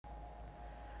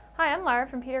Hi, I'm Lara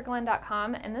from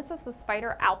peterglenn.com, and this is the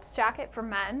Spyder Alps jacket for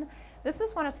men. This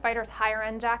is one of Spyder's higher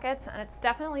end jackets, and it's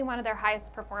definitely one of their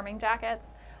highest performing jackets,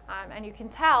 and you can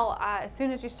tell as soon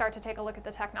as you start to take a look at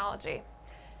the technology.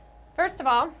 First of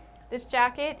all, this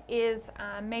jacket is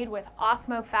made with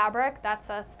Osmo fabric. That's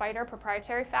a Spyder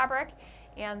proprietary fabric,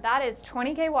 and that is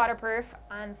 20K waterproof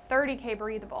and 30K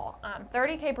breathable.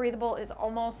 30K breathable is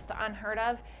almost unheard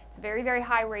of. It's a very, very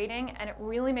high rating, and it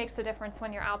really makes a difference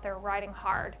when you're out there riding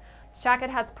hard. This jacket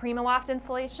has PrimaLoft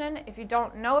insulation. If you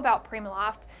don't know about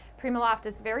PrimaLoft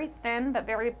is very thin but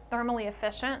very thermally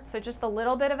efficient, so just a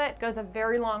little bit of it goes a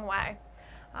very long way.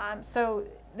 So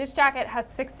this jacket has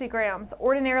 60 grams.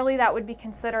 Ordinarily that would be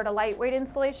considered a lightweight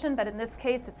insulation, but in this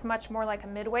case it's much more like a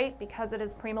midweight because it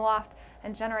is PrimaLoft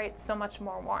and generates so much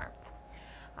more warmth.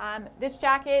 This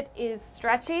jacket is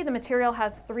stretchy. The material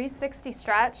has 360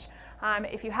 stretch.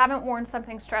 If you haven't worn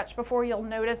something stretched before, you'll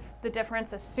notice the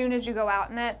difference as soon as you go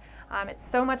out in it. It's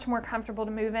so much more comfortable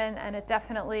to move in, and it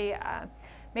definitely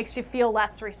makes you feel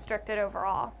less restricted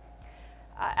overall.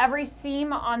 Every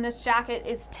seam on this jacket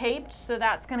is taped, so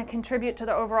that's going to contribute to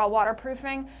the overall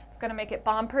waterproofing. It's going to make it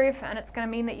bomb-proof, and it's going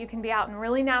to mean that you can be out in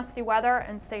really nasty weather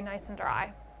and stay nice and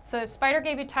dry. So Spyder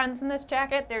gave you tons in this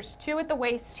jacket. There's 2 at the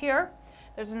waist here.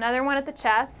 There's another one at the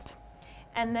chest,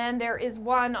 and then there is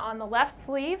one on the left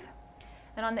sleeve.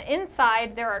 And on the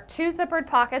inside, there are 2 zippered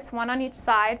pockets, 1 on each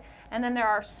side, and then there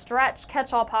are stretch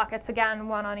catch-all pockets, again,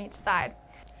 1 on each side.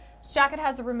 This jacket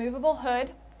has a removable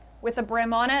hood with a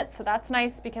brim on it, so that's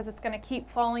nice because it's going to keep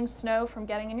falling snow from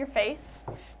getting in your face.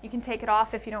 You can take it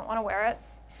off if you don't want to wear it.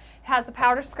 It has a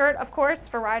powder skirt, of course,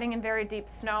 for riding in very deep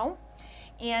snow.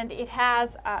 And it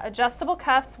has adjustable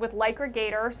cuffs with Lycra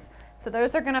gaiters, so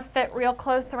those are going to fit real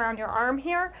close around your arm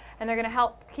here, and they're going to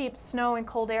help keep snow and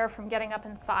cold air from getting up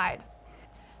inside.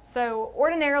 So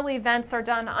ordinarily vents are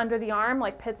done under the arm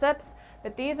like pit zips,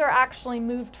 but these are actually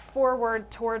moved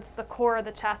forward towards the core of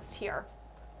the chest here.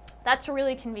 That's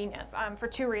really convenient for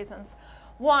 2 reasons.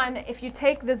 One, if you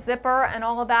take the zipper and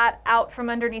all of that out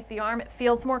from underneath the arm, it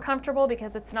feels more comfortable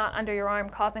because it's not under your arm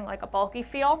causing like a bulky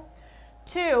feel.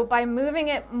 2, by moving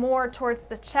it more towards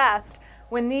the chest,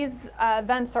 when these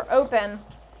vents are open,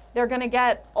 they're going to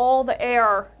get all the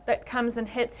air that comes and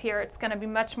hits here. It's going to be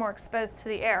much more exposed to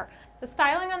the air. The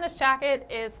styling on this jacket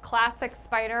is classic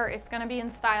Spyder. It's going to be in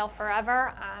style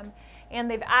forever, and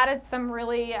they've added some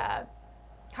really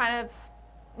kind of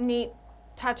neat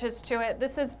touches to it.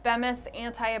 This is Bemis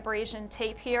anti-abrasion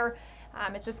tape here.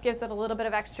 It just gives it a little bit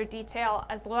of extra detail,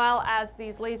 as well as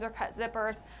these laser cut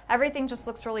zippers. Everything just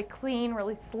looks really clean,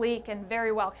 really sleek, and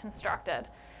very well constructed.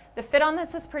 The fit on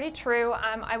this is pretty true.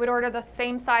 I would order the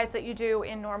same size that you do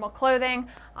in normal clothing.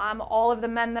 All of the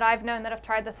men that I've known that have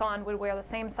tried this on would wear the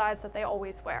same size that they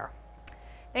always wear.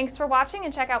 Thanks for watching,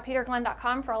 and check out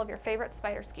peterglenn.com for all of your favorite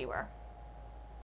Spyder ski wear.